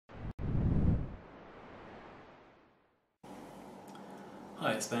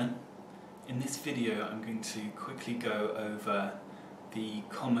Hi, it's Ben. In this video I'm going to quickly go over the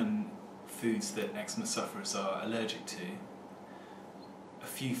common foods that eczema sufferers are allergic to, a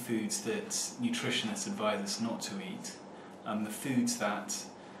few foods that nutritionists advise us not to eat, the foods that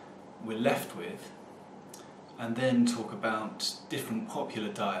we're left with, and then talk about different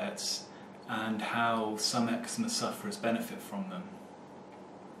popular diets and how some eczema sufferers benefit from them.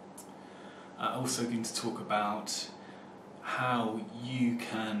 I'm also going to talk about how you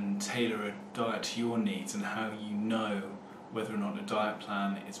can tailor a diet to your needs and how you know whether or not a diet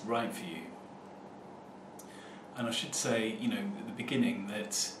plan is right for you. And I should say, at the beginning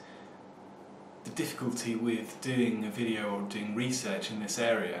that the difficulty with doing a video or doing research in this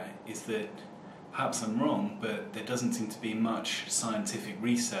area is that perhaps I'm wrong, but there doesn't seem to be much scientific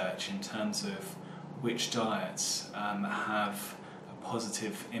research in terms of which diets have a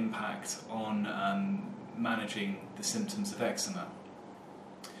positive impact on managing the symptoms of eczema.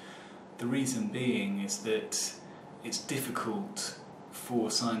 The reason being is that it's difficult for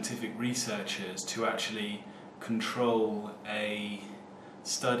scientific researchers to actually control a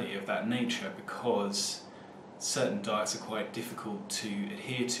study of that nature because certain diets are quite difficult to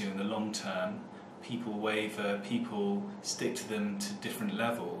adhere to in the long term. People waver, people stick to them to different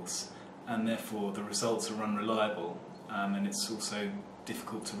levels, and therefore the results are unreliable, and it's also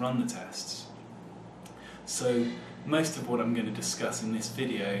difficult to run the tests. So most of what I'm going to discuss in this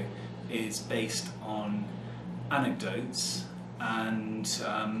video is based on anecdotes and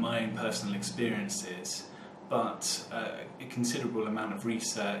my own personal experiences, but a considerable amount of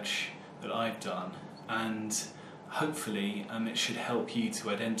research that I've done, and hopefully it should help you to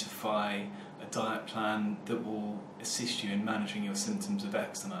identify a diet plan that will assist you in managing your symptoms of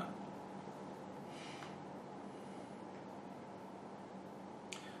eczema.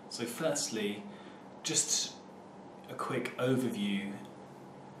 So firstly, just a quick overview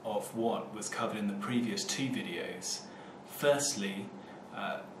of what was covered in the previous two videos. Firstly,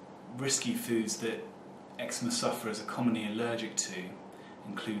 risky foods that eczema sufferers are commonly allergic to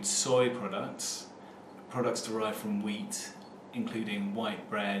include soy products, products derived from wheat, including white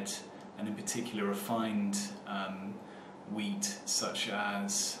bread, and in particular refined wheat such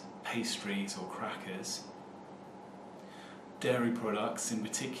as pastries or crackers. Dairy products, in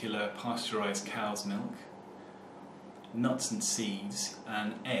particular pasteurised cow's milk, nuts and seeds,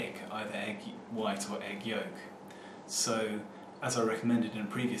 and egg, either egg white or egg yolk. So, as I recommended in a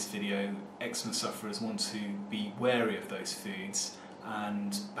previous video, eczema sufferers want to be wary of those foods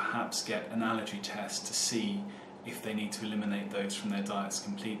and perhaps get an allergy test to see if they need to eliminate those from their diets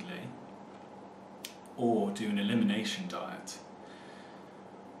completely, or do an elimination diet.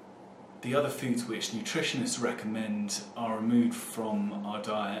 The other foods which nutritionists recommend are removed from our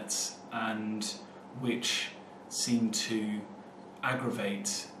diets and which seem to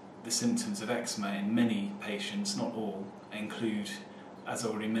aggravate the symptoms of eczema in many patients, not all, include, as I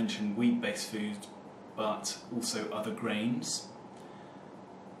already mentioned, wheat-based foods, but also other grains,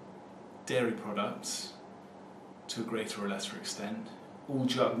 dairy products to a greater or lesser extent, all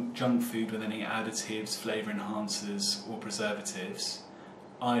junk food with any additives, flavour enhancers or preservatives,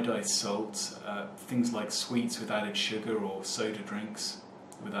 iodized salt, things like sweets with added sugar or soda drinks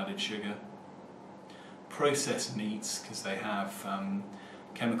with added sugar, processed meats because they have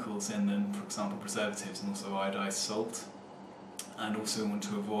chemicals in them, for example preservatives and also iodized salt, and also want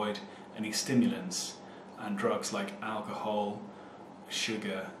to avoid any stimulants and drugs like alcohol,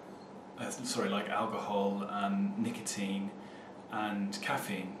 nicotine and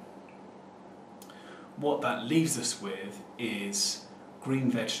caffeine. What that leaves us with is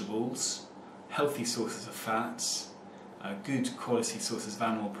green vegetables, healthy sources of fats, good quality sources of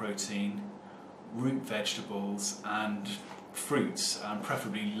animal protein, root vegetables and fruits,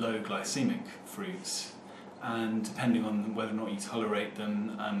 preferably low glycemic fruits, and depending on whether or not you tolerate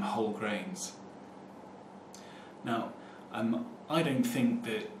them, whole grains. Now, I don't think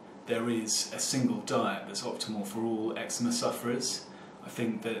that there is a single diet that's optimal for all eczema sufferers. I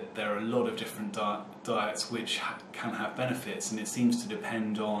think that there are a lot of different diets which can have benefits, and it seems to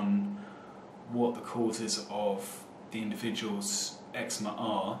depend on what the causes of the individual's eczema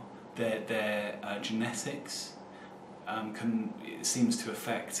are. Their genetics it seems to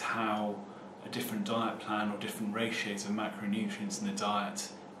affect how a different diet plan or different ratios of macronutrients in the diet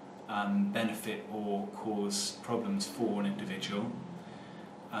benefit or cause problems for an individual.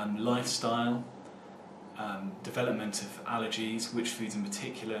 Lifestyle, development of allergies, which foods in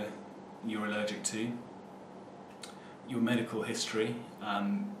particular you're allergic to, your medical history.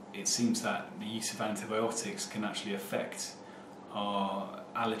 It seems that the use of antibiotics can actually affect our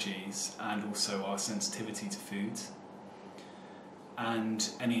allergies and also our sensitivity to foods. and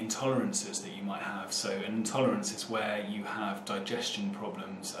any intolerances that you might have. So an intolerance is where you have digestion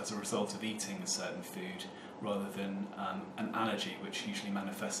problems as a result of eating a certain food, rather than an allergy, which usually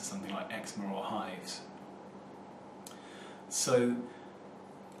manifests as something like eczema or hives. So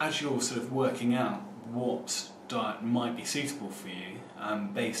as you're sort of working out what diet might be suitable for you,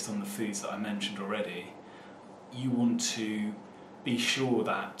 based on the foods that I mentioned already, you want to be sure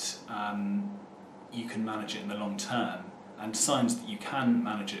that you can manage it in the long term. And signs that you can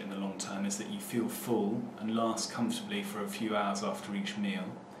manage it in the long term is that you feel full and last comfortably for a few hours after each meal.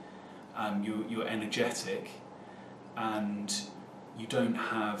 You're energetic, and you don't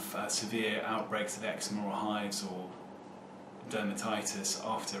have severe outbreaks of eczema or hives or dermatitis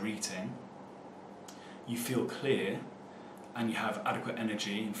after eating. You feel clear, and you have adequate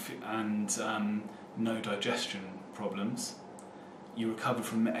energy and no digestion problems. You recover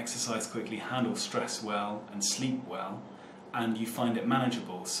from exercise quickly, handle stress well, and sleep well, and you find it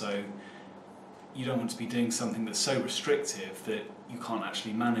manageable. So you don't want to be doing something that's so restrictive that you can't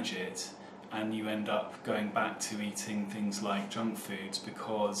actually manage it, and you end up going back to eating things like junk foods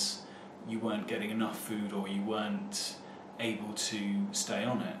because you weren't getting enough food or you weren't able to stay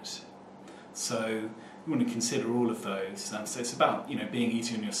on it. So you want to consider all of those. So it's about, being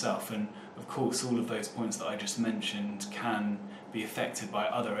easy on yourself, and of course all of those points that I just mentioned can be affected by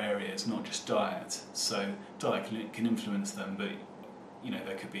other areas, not just diet. So diet can influence them, but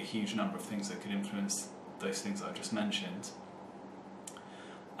there could be a huge number of things that could influence those things that I just mentioned.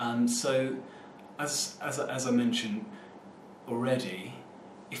 So as I mentioned already,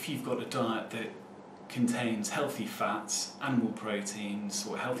 if you've got a diet that contains healthy fats, animal proteins,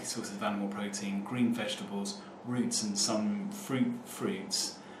 or healthy sources of animal protein, green vegetables, roots and some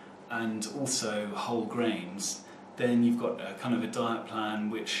fruits, and also whole grains, then you've got a kind of a diet plan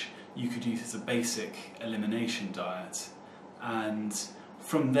which you could use as a basic elimination diet. And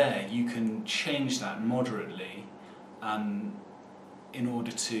from there you can change that moderately in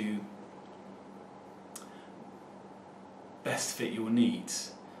order to best fit your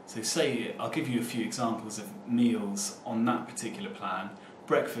needs. So say, I'll give you a few examples of meals on that particular plan.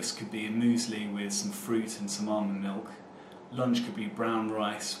 Breakfast could be a muesli with some fruit and some almond milk. Lunch could be brown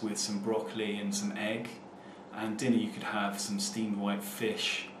rice with some broccoli and some egg. And dinner you could have some steamed white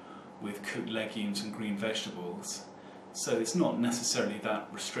fish with cooked legumes and green vegetables. So it's not necessarily that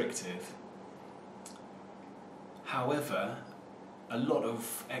restrictive. However, a lot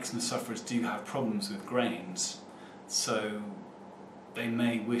of eczema sufferers do have problems with grains, so they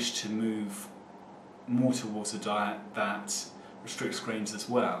may wish to move more towards a diet that restricts grains as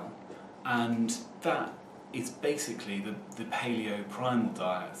well, and that is basically the Paleo Primal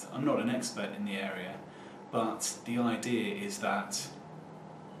diet. I'm not an expert in the area, but the idea is that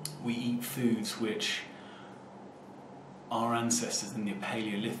we eat foods which our ancestors in the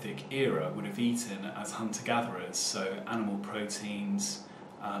Paleolithic era would have eaten as hunter-gatherers, so animal proteins,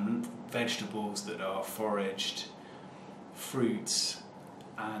 vegetables that are foraged, fruits,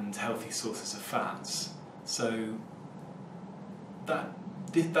 and healthy sources of fats. So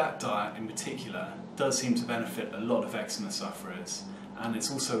that diet in particular does seem to benefit a lot of eczema sufferers, and it's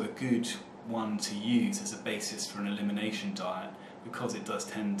also a good one to use as a basis for an elimination diet because it does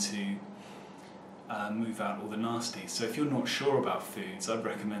tend to move out all the nasties. So if you're not sure about foods, I'd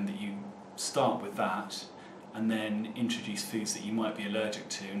recommend that you start with that and then introduce foods that you might be allergic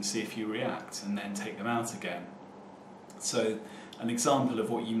to and see if you react, and then take them out again. So an example of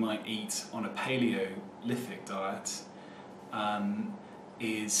what you might eat on a Paleolithic diet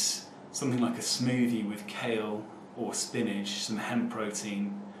is something like a smoothie with kale or spinach, some hemp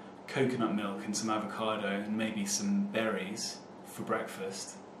protein, coconut milk and some avocado, and maybe some berries for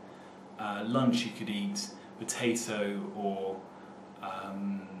breakfast. Lunch you could eat potato or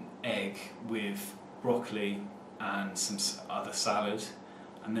egg with broccoli and some other salad,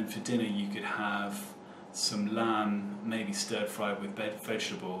 and then for dinner you could have some lamb, maybe stir fried with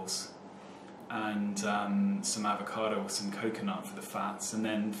vegetables, and some avocado or some coconut for the fats, and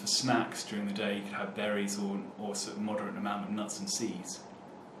then for snacks during the day you could have berries or sort of moderate amount of nuts and seeds.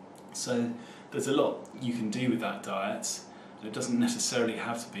 So there's a lot you can do with that diet. It doesn't necessarily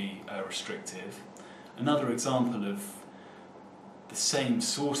have to be restrictive. Another example of the same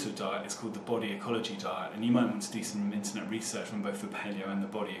sort of diet is called the body ecology diet, and you might want to do some internet research on both the paleo and the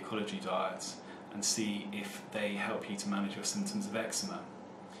body ecology diets and see if they help you to manage your symptoms of eczema.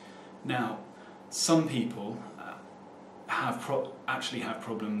 Now, some people actually have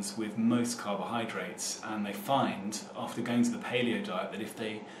problems with most carbohydrates, and they find after going to the paleo diet that if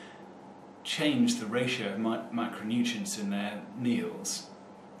they change the ratio of macronutrients in their meals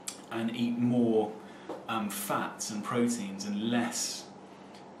and eat more fats and proteins and less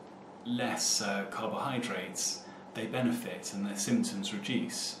carbohydrates, they benefit and their symptoms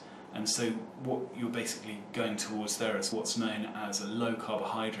reduce. And so what you're basically going towards there is what's known as a low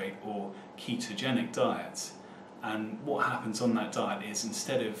carbohydrate or ketogenic diet. And what happens on that diet is,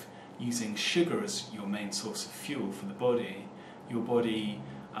 instead of using sugar as your main source of fuel for the body, your body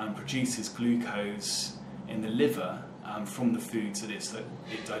produces glucose in the liver from the foods that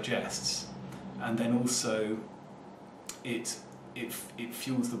it digests, and then also it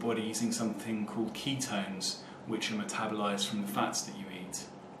fuels the body using something called ketones, which are metabolized from the fats that you eat.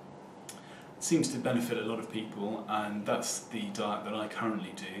 It seems to benefit a lot of people, and that's the diet that I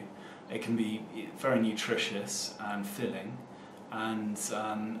currently do. It can be very nutritious and filling, and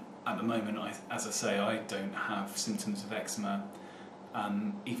at the moment, as I say, I don't have symptoms of eczema,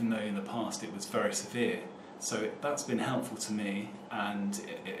 even though in the past it was very severe. So that's been helpful to me, and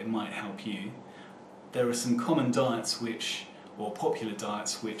it might help you. There are some common diets or popular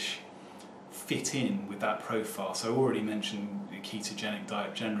diets which fit in with that profile. So I already mentioned the ketogenic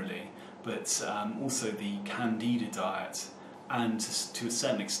diet generally, but also the candida diet, and to a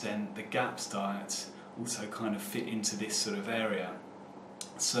certain extent the GAPS diet also kind of fit into this sort of area.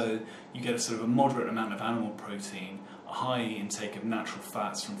 So you get a sort of a moderate amount of animal protein, a high intake of natural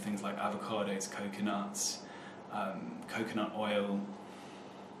fats from things like avocados, coconuts, coconut oil,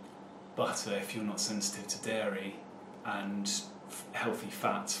 butter if you're not sensitive to dairy, and healthy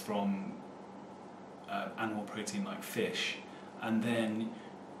fats from animal protein like fish. And then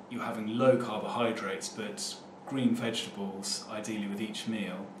you're having low carbohydrates but green vegetables ideally with each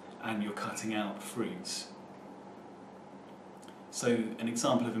meal, and you're cutting out fruits. So an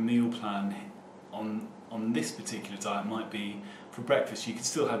example of a meal plan on this particular diet might be, for breakfast you could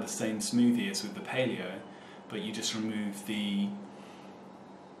still have the same smoothie as with the paleo, but you just remove the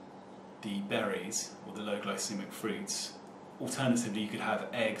berries or the low glycemic fruits. Alternatively, you could have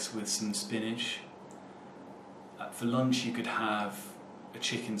eggs with some spinach. For lunch you could have a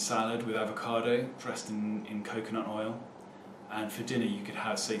chicken salad with avocado dressed in coconut oil, and for dinner you could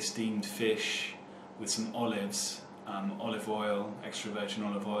have, say, steamed fish with some olives, olive oil, extra virgin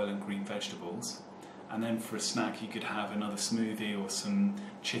olive oil and green vegetables. And then for a snack you could have another smoothie or some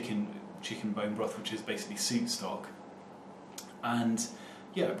chicken bone broth, which is basically soup stock. And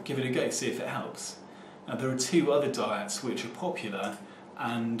yeah, give it a go, see if it helps. Now there are two other diets which are popular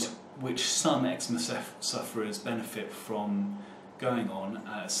and which some eczema sufferers benefit from going on,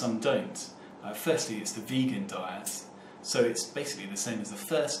 some don't. Firstly, it's the vegan diet. So it's basically the same as the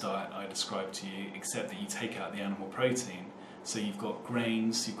first diet I described to you, except that you take out the animal protein. So you've got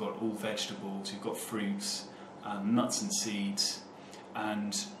grains, you've got all vegetables, you've got fruits, nuts and seeds,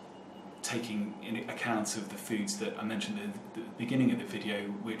 and taking in account of the foods that I mentioned at the beginning of the video,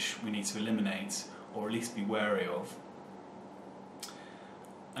 which we need to eliminate or at least be wary of.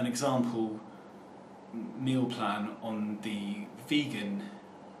 An example meal plan on the vegan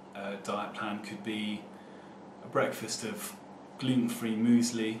diet plan could be a breakfast of gluten-free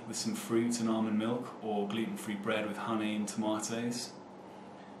muesli with some fruit and almond milk, or gluten-free bread with honey and tomatoes.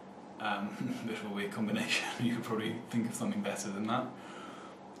 Bit of a weird combination. You could probably think of something better than that.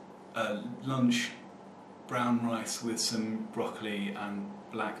 Lunch, brown rice with some broccoli and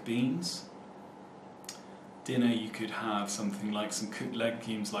black beans. Dinner you could have something like some cooked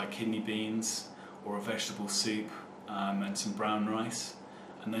legumes like kidney beans or a vegetable soup and some brown rice,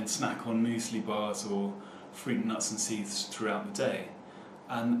 and then snack on muesli bars or fruit, nuts and seeds throughout the day.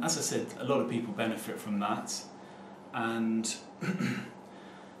 And as I said, a lot of people benefit from that, and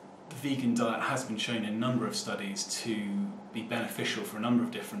the vegan diet has been shown in a number of studies to be beneficial for a number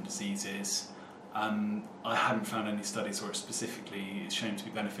of different diseases. I haven't found any studies where it specifically is shown to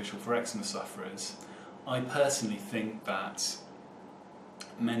be beneficial for eczema sufferers. I personally think that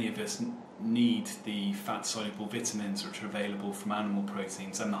many of us need the fat-soluble vitamins which are available from animal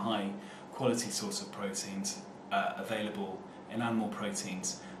proteins, and the high-quality source of proteins available in animal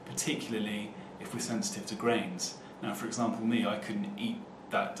proteins, particularly if we're sensitive to grains. Now, for example, me, I couldn't eat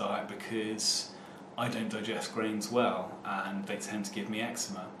that diet because I don't digest grains well, and they tend to give me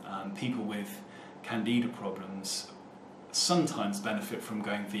eczema. People with candida problems sometimes benefit from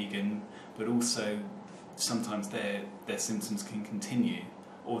going vegan, but also sometimes their symptoms can continue,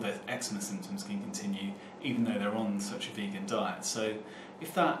 or their eczema symptoms can continue, even though they're on such a vegan diet. So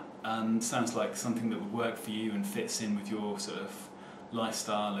if that sounds like something that would work for you and fits in with your sort of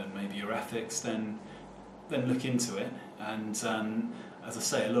lifestyle and maybe your ethics, then look into it. And as I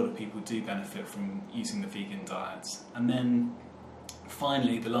say, a lot of people do benefit from using the vegan diets. And then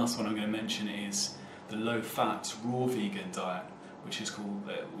finally, the last one I'm going to mention is the low-fat raw vegan diet, which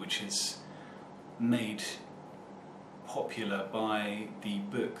is made popular by the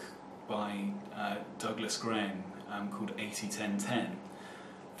book by Douglas Graham called 80-10-10.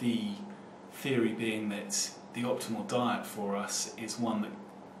 The theory being that the optimal diet for us is one that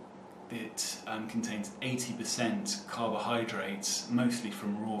contains 80% carbohydrates, mostly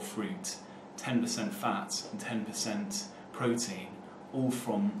from raw fruit, 10% fat and 10% protein, all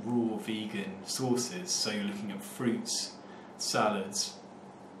from raw vegan sources. So you're looking at fruits, salads,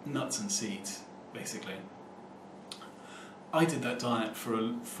 nuts and seeds, basically. I did that diet for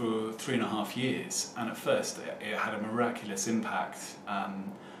 3.5 years, and at first it had a miraculous impact.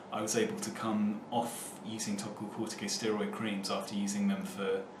 I was able to come off using topical corticosteroid creams after using them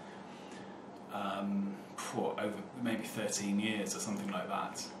for over maybe 13 years or something like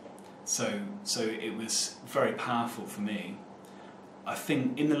that. So it was very powerful for me. I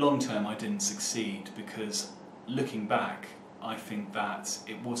think in the long term I didn't succeed because, looking back, I think that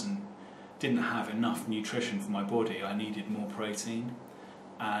it didn't have enough nutrition for my body. I needed more protein,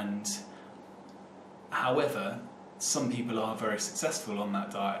 and however, some people are very successful on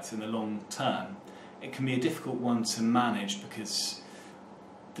that diet in the long term. It can be a difficult one to manage because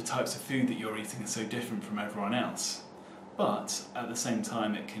the types of food that you're eating are so different from everyone else, but at the same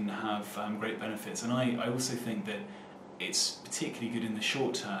time it can have great benefits. And I also think that it's particularly good in the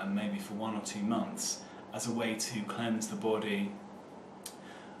short term, maybe for 1 or 2 months, as a way to cleanse the body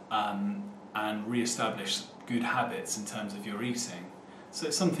and re-establish good habits in terms of your eating. So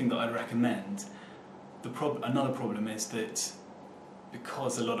it's something that I'd recommend. Another problem is that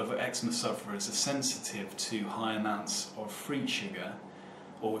because a lot of eczema sufferers are sensitive to high amounts of fruit sugar,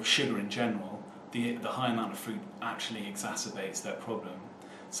 or sugar in general, the high amount of fruit actually exacerbates that problem.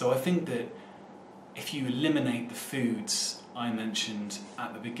 So I think that if you eliminate the foods I mentioned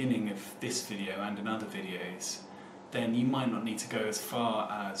at the beginning of this video and in other videos, then you might not need to go as far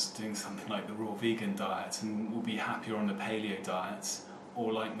as doing something like the raw vegan diet, and will be happier on the paleo diet,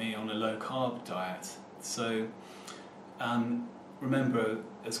 or like me on a low carb diet. So remember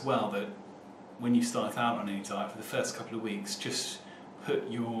as well that when you start out on any diet, for the first couple of weeks, just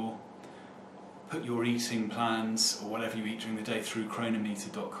put your eating plans or whatever you eat during the day through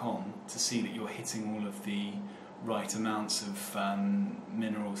chronometer.com to see that you're hitting all of the right amounts of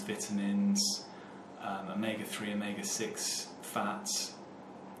minerals, vitamins, omega-3, omega-6 fats,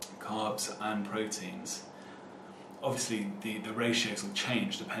 carbs and proteins. Obviously the ratios will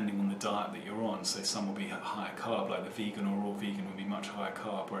change depending on the diet that you're on, so some will be higher carb, like the vegan or raw vegan will be much higher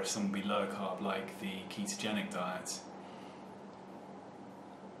carb, whereas some will be lower carb, like the ketogenic diet.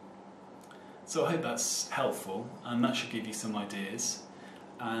 So I hope that's helpful, and that should give you some ideas.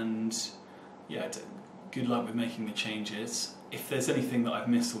 And yeah, good luck with making the changes. If there's anything that I've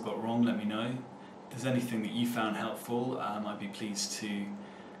missed or got wrong, let me know. If there's anything that you found helpful, I'd be pleased to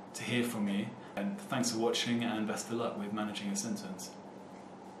hear from you. And thanks for watching, and best of luck with managing your symptoms.